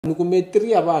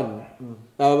Nukumetri abantu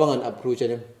laba bangani approach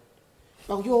them.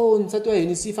 Yo nsati wa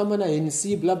yena si famba na yena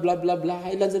si bla bla bla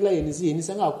bla ilandzela yena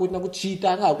si anga koti na ku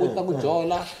cheata anga koti na ku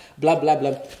jola bla bla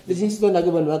bla. Leswi xi tsona ke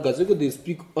vanhu va gatse ku they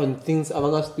speak on things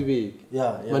avanga swi tiveki.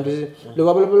 Manje loko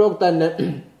va vulavula ku tani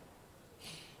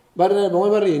va ri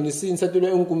van'wana va ri yena si nsati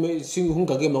loyi unkume xi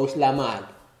ngake ma ku xi la mali.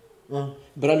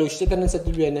 Bra loko xi teka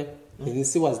nsati loyi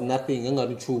he was nothing,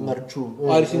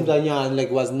 like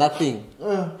was nothing.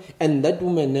 And that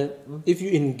woman, if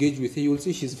you engage with her, you will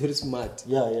see she's very smart.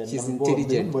 She's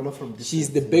intelligent.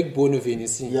 She's the backbone of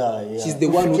NEC. She's the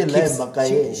one who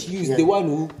keeps. She's the one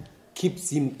who keeps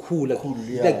him cool.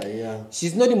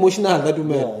 She's not emotional. That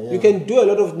woman. You can do a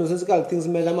lot of nonsensical things,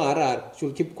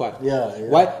 she'll keep quiet.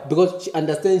 Why? Because she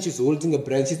understands she's holding a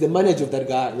brand. She's the manager of that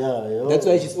guy. That's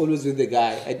why she's always with the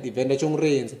guy at the vendor chong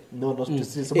rains.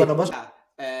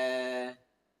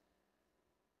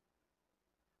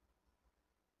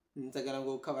 Ntsakela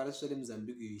ngo cover swele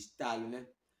Mozambique hi xitalo ne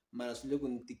mara swile ku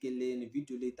ntikeleni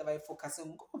video leyi ta va yi focus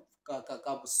ngopfu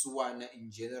ka vusiwana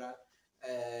in general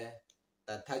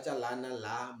ta touch lana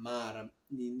la mara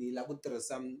ni la ku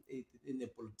tirhisa in a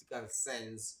political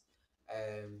sense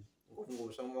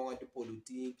ngopfu swa mavanga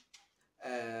tipolitiki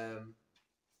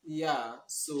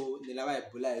so ni lava hi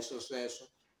bula hi sweswo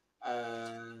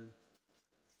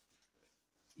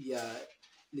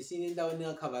lexi ni endlaku ni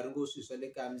nga cover ngopfu swilo swa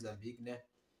le ka Mozambique ne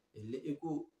i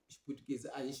ku xiputukezi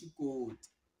a ni xi koti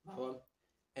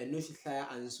and no xi hlaya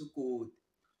a ni swi koti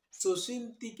so swi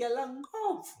ni tikela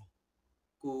ngopfu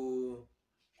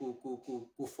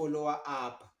ku follow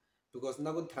up because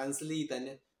na ku translate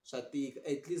ne swa tika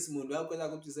at least munhu loyi a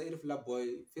kotaka ku twisisa Refila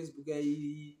Boy Facebook ya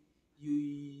yi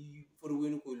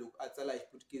foriwini ku loko a tsala hi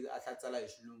xiputukezi a tlha tsala hi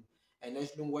xilungu and na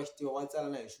xilungu wa xi tiva wa tsala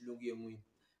na hi xilungu yem'wini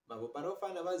mavopara vo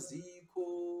fana va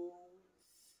Zikho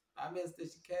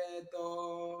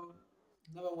Xikheto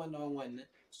na van'wana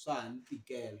swa ha ni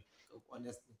tikela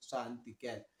honestly swa ha ni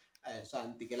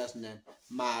tikela swinene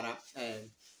mara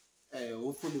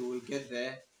hopefully we'll get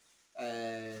there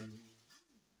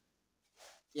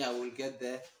we'll get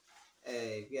there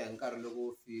ku ya nkarhi loko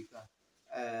wu fika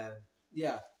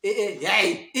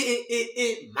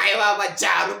maye va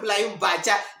jaru pula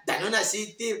yimbacha danona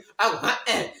siti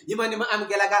yimani ma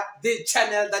amukela ka the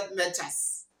channel that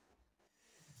matters.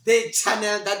 The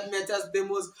channel that matters the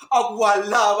most. I will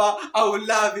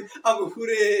love it.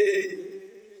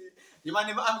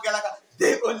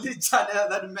 The only channel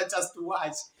that matters to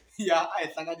watch. I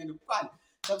think I didn't plan.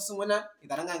 Sumuna,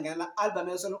 Itaranga, album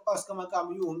as Oscar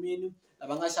Macam, you mean,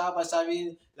 Labanga Shaba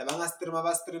Shavin, Labanga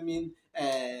streaming,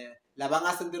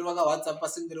 Labanga Sandiroga, WhatsApp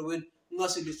passing the wind, no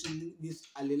solution this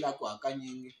Alila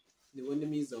Kwakanying, the one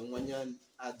means on one yan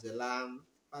at the lamb,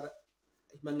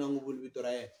 Manong will be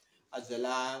to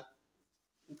azela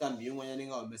nkambi yin'wana ni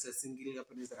nga humesa single ya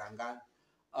Prince Rangani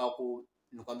aku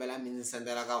ni kombela mi ni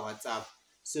sendela ka WhatsApp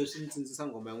so swi ni tsundzuxa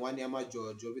ngoma yin'wana ya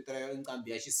majojo vito ra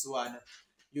nkambi ya xisiwana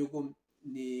loko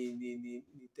ni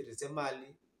tirhise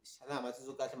mali xana ha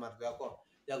matsundzuki kahle marito ya kona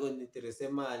ya ku ni tirhise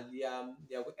mali ya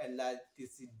ku endla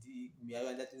ti-CD ya ku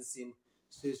endla tinsimu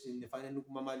sweswi ni fanele ni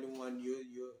kuma mali yin'wana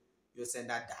yo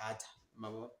senda data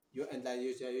mavo yo endla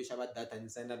yo xava data ni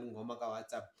senda nghoma ka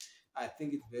WhatsApp. I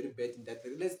think it's very bad in that.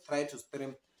 Let's try to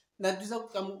stream. Now, this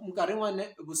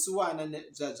vusiwana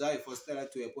bya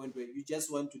fostera to a point where you just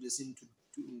want to listen to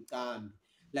nkambi.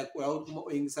 Like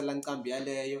yingisela nkambi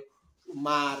yaleyo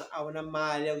mara a wu na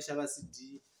mali ya ku xava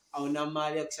CD, a wu na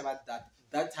mali ya ku xava data.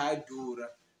 Data ya durha.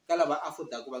 Ka lava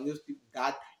affordaka va nge swi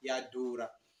data ya durha.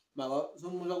 Mara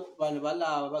vanhu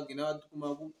valava va gina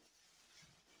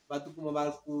va tikuma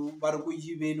va ri ku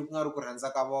yiveni ku nga ri ku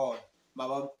rhandza ka vona.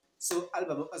 So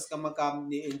album Oscar Macam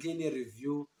ni endleni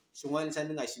review xin'wana xa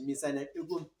ni nga ximisa ne i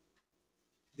ku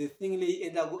the thing leyi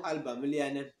endlaku album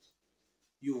liyana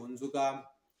yi hundzuka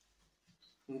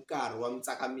nkarhi wa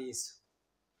mitsakamiso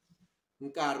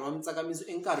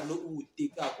i nkarhi lowu u wu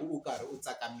tikaku u karhi u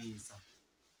tsakamisa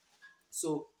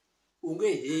so u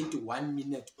nge heti 1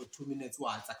 minute or 2 minutes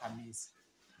wa ha tsakamisa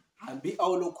hambi a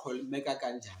wu lo kholmeka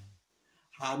kanjhani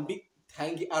hambi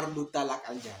thangi a ri lo tala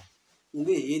kanjhani u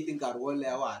nge heti nkarhi wo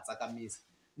leha wa ha tsakamisa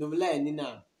ni vula yini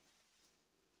na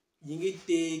yi nge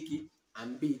teki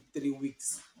hambi 3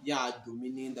 weeks ya ha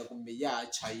dominate kumbe ya ha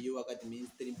chayiwa ka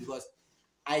ti-mainstream because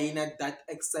a yi na that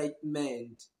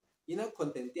excitement yi na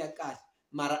content ya kahle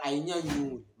mara a yi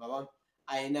nyanyuli mavona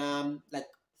a yi na like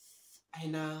a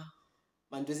yi na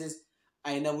mantwisisa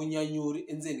a yi na vunyanyuri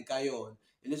endzeni ka yona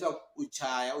hileswaku u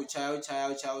chaya u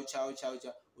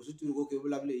swi tivi ku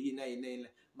vulavule hi yini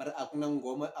mara a ku na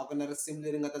nghoma a ku na risimu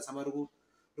leri nga ta tshama ri ku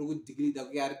digilita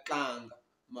ku ya ri tlanga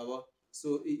ma vo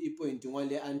so I point yin'wana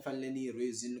leyi a ni fanele ni yi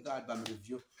raise ka album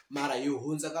review mara yi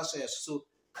hundza ka sweswo. So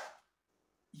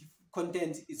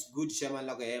content is good shema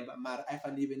la ku hemba mara a yi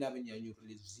fanele yi ve na vunyanyuri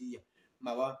lebyiya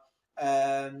ma va.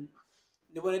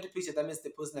 Ni vone ti-picture ta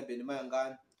Mr Post na Benny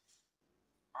Mayengani.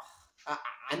 I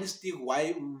understand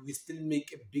why we still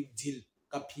make a big deal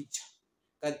ka picture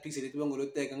leti va ngo lo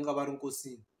teka nga va ri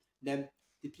nkosini. Then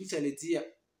ti-picture letiya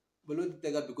va lo ti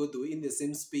teka because they were in the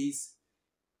same space.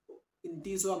 I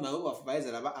ntiyiso wa mhaka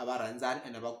vafuvhayizela a va rhandzani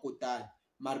and a va kotani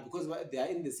mara because they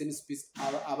are in the same space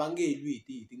a va nge lwi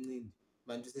hi tinqindi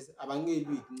ma ni twisisa, a va nge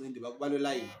lwi hi tinqindi va lo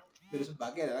layini lero swi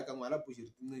bakela ka n'wana buxi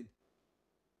ri tinqindi.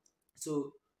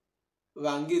 So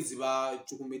va nge zi va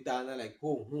cukumetana like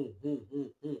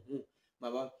ma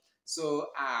va. So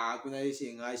ku na lexi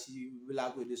hi nga xi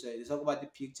vulaka leswaku va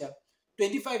ti-picture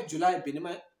 25 July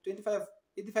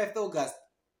 25 August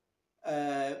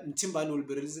Mtimbani will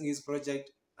be releasing his project.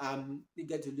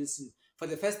 Eager to listen for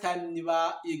the first time ni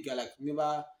va eager like ni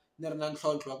ri na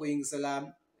ntlhontlho wa ku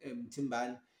yingisela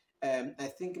Mtimbani. I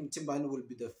think Mtimbani will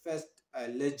be the first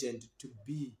legend to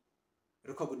be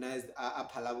recognized a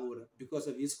Phalaborwa because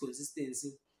of his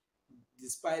consistency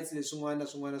despite leswin'wana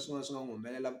swi nga n'wi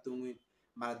humelela vuton'wini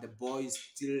mara the boy is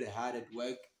still hard at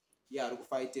work ya ri ku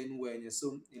fayiteni ngwenya.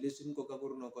 So hi leswi ni kokaka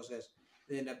rinoko sweswo.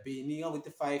 Then Benny with the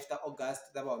 5 ta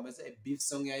August ta va humesa a beef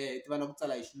song ya yena tiva na ku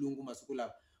tsala hi xilungu masiku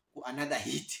lawa ku another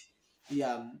hit.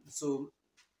 So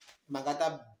timhaka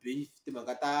ta beef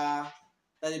timhaka ta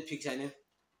ti-picture ne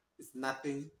it's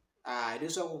nothing.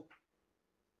 Hileswaku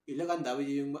hi le ka ndhawu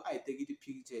yin'we a hi teki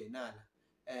ti-picture hinana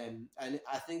and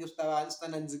I think swi ta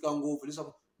nandzika ngopfu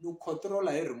leswaku ni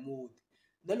control-a hi remote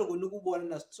na loko ni ku vona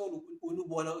na so loko u ni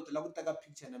vona u tala ku teka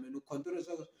picture na mina ni control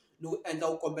leswaku ni ku endla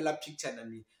u kombela picture na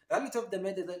mina. Reality of the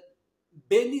matter that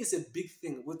Benny is a big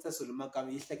thing vo tsa swilo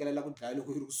makama yi hlekelela ku dlaya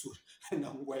loko yi ri kusuhi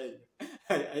na ngwenya.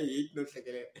 I hate no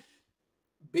hlekelela.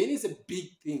 Benny is a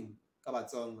big thing ka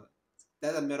Vatsonga,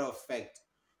 that's a matter of fact.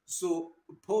 So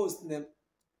post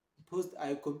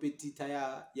a competitor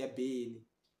ya Benny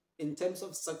in terms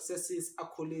of successes,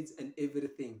 accolades and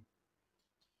everything.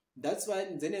 That's why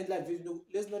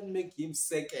let's not make him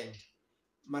second.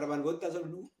 Maravan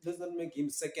let's not make him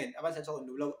second. Aba chacha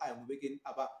no love I am making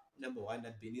aba number 1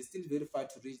 at Benny. It's still very far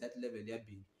to reach that level ya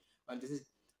Benny. And this is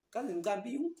kazi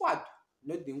nkambi inkwatu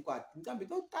not inkwatu nkambi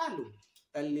to talo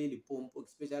taleli pompo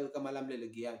especially kamalamlele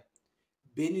giyani.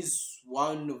 Benny is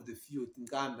one of the few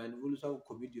tinkambi and also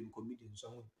comedian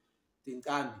song.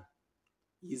 Tinkambi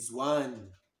is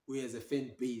one who has a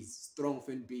fan base, strong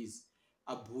fan base.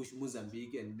 Bush,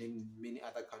 Mozambique, and many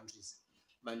other countries.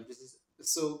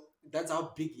 So that's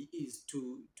how big he is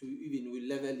to even we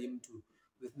level him to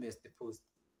with Mr Post.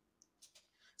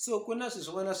 So kuna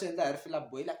swin'wana swi endla hi Refila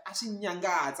Boy like a swi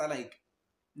nyangatsa like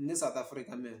ni South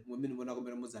Africa man ngome ni vona ku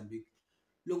mi ri Mozambique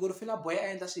loko Refila Boy a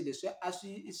endla swilo leswi a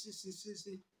swi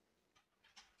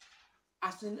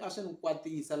ni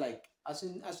kwatisa like a swi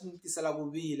ni tisela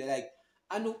ku vila like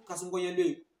a no kasi ngwenya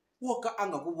leyi wo ka a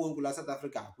nga ku voni ku la South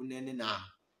Africa kunene na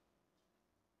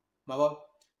ma va.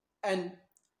 And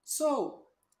so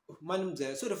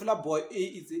so Refila Boy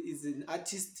is an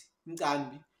artist,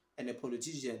 nqambi and a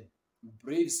politician,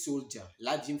 brave soldier.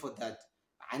 Love him for that.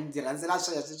 And the rhandzela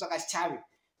sweswo swa ka xichavi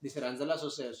ni swi rhandzela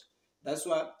sweswo. That's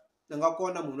why ni nga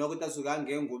kona munhu wa ku ta suka a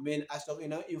nghena ngomeni a swi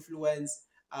ina influence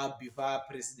a bifa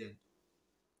president.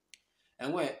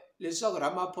 An'we leswaku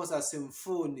Ramaphosa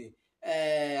simfoni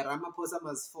Ramaphosa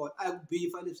must fall a ku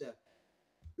bifa leswi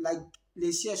like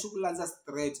lexiya xi ku landza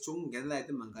straight xi ku nghenela hi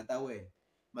timhaka ta wena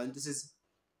man. This is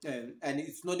and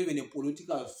it's not even a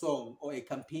political song or a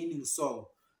campaigning song.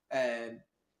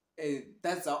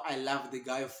 That's how I love the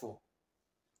guy for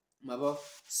mabo.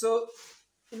 So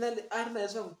ina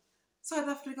leswaku South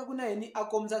Africa ku na yini a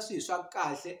kombisa swilo swa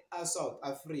kahle a South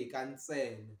Africa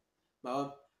ntsena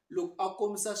mabo. Loko a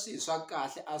kombisa swilo swa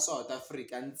kahle a South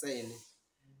Africa ntsena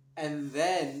and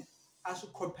then a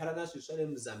swi compare na swilo swa le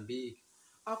Mozambique.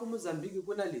 A ku Mozambique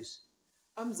ku na leswi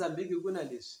a Mozambique ku na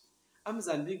leswi a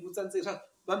Mozambique ku tsandzeka swa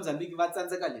va Mozambique va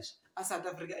tsandzeka leswi a South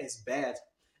Africa is bad.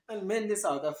 And mainly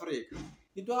South Africa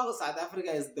you know South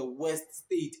Africa is the worst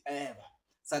state ever.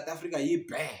 South Africa yi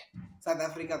bad. South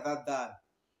Africa that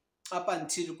up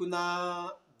until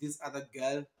kuna this other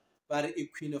girl vari i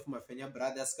Queen of Mafenya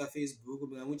Brothers ka Facebook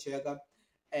mi nga n'wi cheka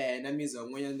na miza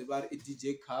n'wanyana vari i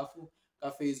DJ Khafu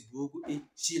ka Facebook i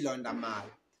Chilonda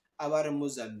Mali a va ri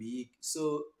Mozambique.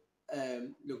 So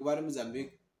loko va ri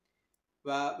Mozambique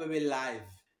va ve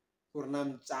live ku ri na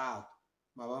mucato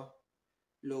ma va.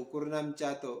 Loko ku ri na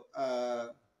mucato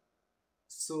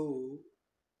so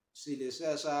swilo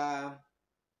leswiya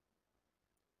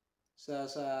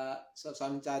swa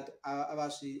mucato a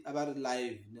va ri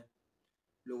live ne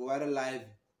loko va ri live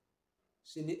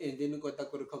swi ni endle ni kota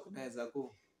ku recognize ku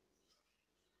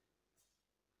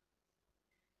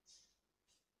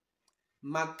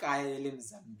makaya ya le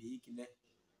Mozambique ne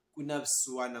ku na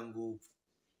vusiwana ngopfu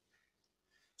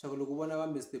swa ku loko u vona va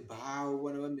Mr Bow, u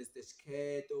vona va Mr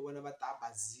Xikheto, u vona va Ta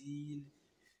Basilly,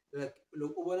 like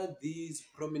loko u vona these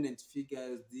prominent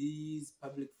figures, these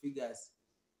public figures,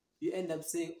 you end up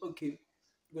saying okay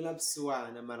ku na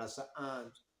vusiwana mara swa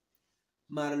antswa.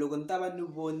 Mara loko ni ta va ni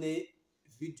vone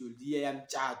video liya ya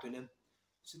mucato ne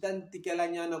swi ta ni tikela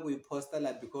nyana ku yi posta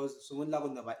la because swin'wana ni lava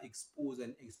ku ni va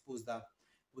expose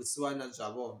vusiwana bya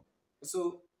vona.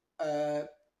 So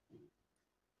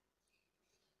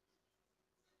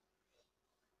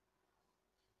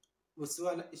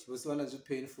vusiwana byi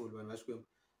painful vanhu va Xikwembu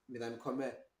mina ni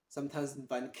khome sometimes ni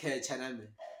pfa ni catcha na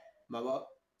mina mava.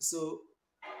 So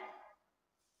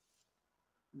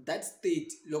that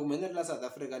state loko mina ni ri la South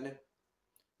Africa ne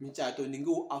micato ni nge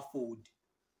wu afford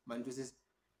ma ni twisisa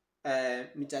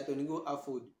micato ni nge wu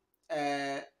afford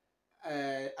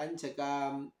a ni cheka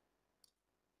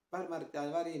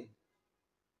va rini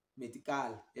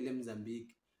medical ya le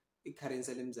Mozambique i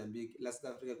currency ya le Mozambique la South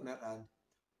Africa ku na rand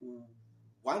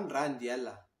 1 rand ya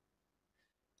la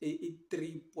i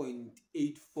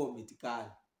 3.84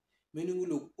 medical meaning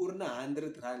loko u ri na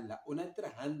 100 rand la u na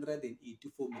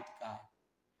 384 medical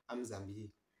a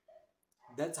Mozambique.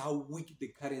 That's how weak the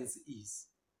currency is.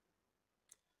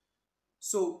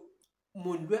 So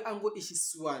munhu loyi a ngo i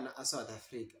xisiwana a South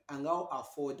Africa a nga wu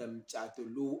afforda mucato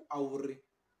lowu a wu ri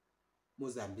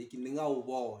Mozambique ni nga wu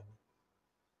vona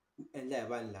wu endla hi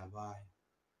vanhu lavaya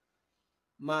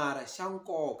mara xa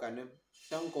nkoka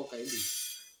hi lexi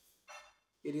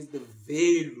it is the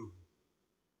value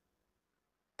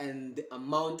and the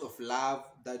amount of love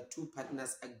that two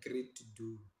partners agreed to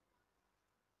do.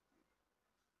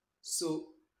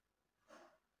 So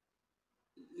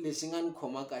lexi nga ni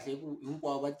khoma kahle ku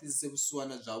hinkwavo va twisise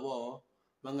vusiwana bya vona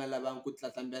va nga lavangi ku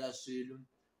tlatlambela swilo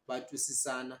va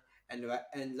twisisana and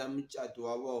va endla mucato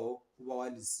wa vona wu va wa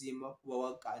nisima wu va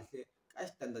wa kahle ka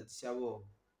xitandati xa vona.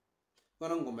 Ku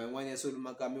na nghoma yin'wana ya Soli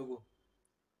Makame ku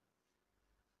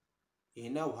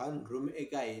hina one room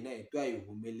eka hina hi twa hi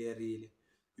humelerile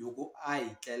hi ku a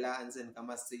hi tlela endzeni ka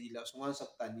maseyila swin'wana swa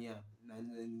ku taniya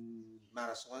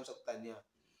mara swin'wana swa ku taniya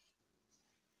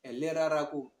lera ra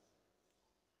ku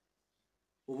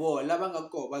vona lava nga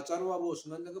koho vatswari va vona swi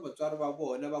nga endleka vatswari va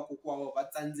vona vakokwana va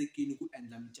tsandzekile ku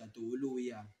endla mucato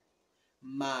wolowiya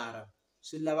mara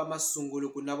swi lava masungulo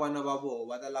ku na vana va vona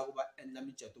va ta lava ku va endla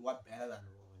mucato wa bela than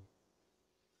vona.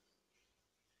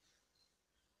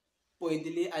 Point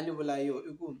leyi a ni vula yo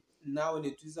i ku now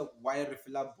ni twisisa ku why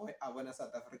Refila Boy a vona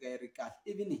South Africa yi ri kahle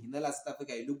even hina la South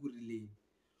Africa hi le ku rileni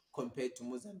compared to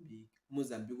Mozambique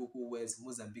ku west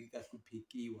Mozambique ka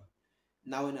hluphekiwa.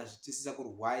 Now na swi twisisa ku ri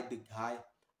why the guy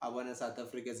a vona South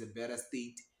Africa as a better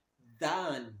state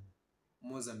than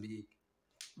Mozambique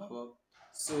mavo.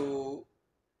 So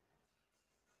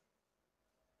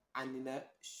a ni na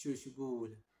xo xi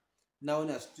vula na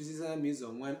na swi twisisa na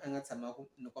mizo n'wana a nga tshama ku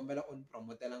ni kombela u ni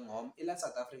promotela nghoma i la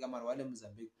South Africa mara wa le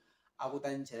Mozambique a ku ta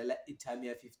ni chelela airtime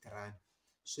ya 50 rand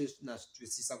sweswi na swi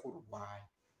twisisa ku ri why.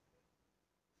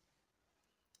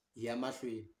 Hi ya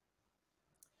mahlweni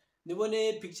ni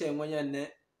vone picture yin'wanyana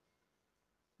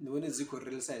ni vone byi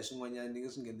khorilisa hi swin'wanyana ni nge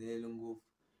swi ngheneleli ngopfu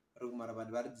ri ku mara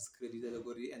vanhu va ri discredit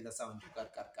loko ri endla sound yo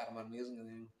karhi mara ni nge swi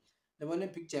ngheneleli. Ni vone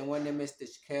picture yin'wana ya Mr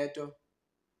Xikheto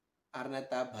a ri na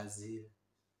Ta Basilly.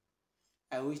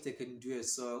 I wish they can do a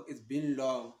song. It's been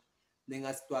long ni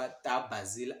nga si twa Ta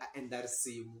Basilly a endla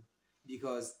risimu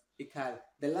because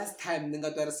the last time ni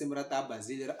nga twa risimu ra Ta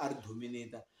Basilly a ri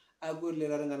dominate a ku ri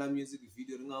lera ri nga na music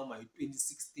video ri nga huma hi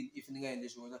 2016 if ni nga endli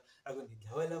xihoxo ra ku ni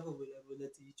dlavela ku vulavula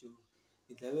ticho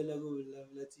ni dlavela ku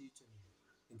vulavula ticho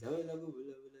ni dlavela ku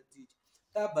vulavula ticho.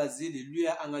 Ta Basilly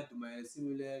luya a nga duma hi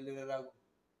risimu leri ra ku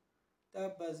Ta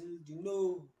Basilly do you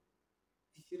know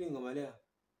i xi ri nghoma leya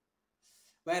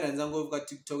va yi rhandza ngopfu ka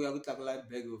TikTok ya ku tlakula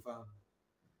bag yo famba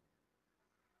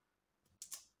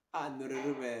a ni ri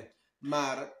rivele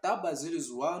mara Ta Basilly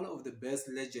is one of the best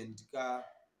legend ka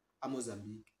a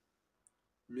Mozambique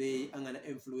lweyi a nga na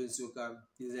influence yo karhi.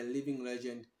 He's a living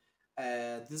legend.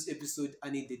 This episode a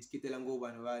ni dedicatela ngopfu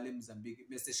vanhu va le Mozambique.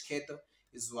 Mr Xikheto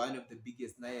is one of the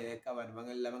biggest na yena ka vanhu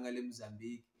lava nga le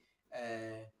Mozambique.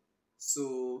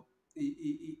 So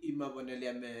i mavonelo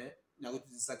ya mehe na ku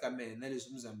twisisa ka mehe na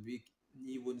leswi Mozambique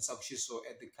ni yi vonisaka xiswona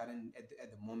at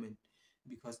the moment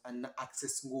because a na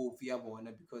access ngopfu ya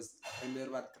vona because ririmi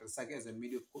leri va ri tirhisaka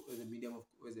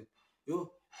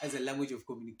as a language of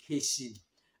communication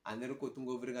a ni ri koti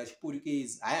ngopfu ri nga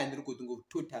xipulikezi hayi a ni ri koti ngopfu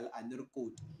total a ni ri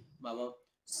koti mava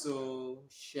so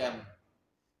sham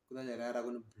ku na leriya ra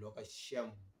ku ni block-a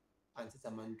sham a ndzi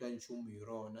tshama ni twa nchumu hi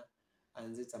rona a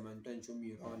ndzi tshama ni twa nchumu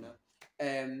hi rona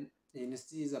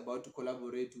Hennessy is about to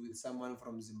collaborate with someone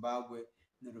from Zimbabwe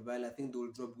ni rivala I think they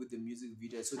will drop with the music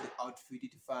video so the outfit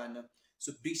it fana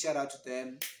so big shout out to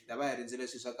them ta va hi rindzele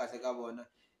swilo swa kahle ka vona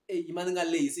yima ni nga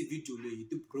lehisi video leyi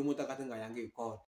ti promote ka ti nga yangi hi kona.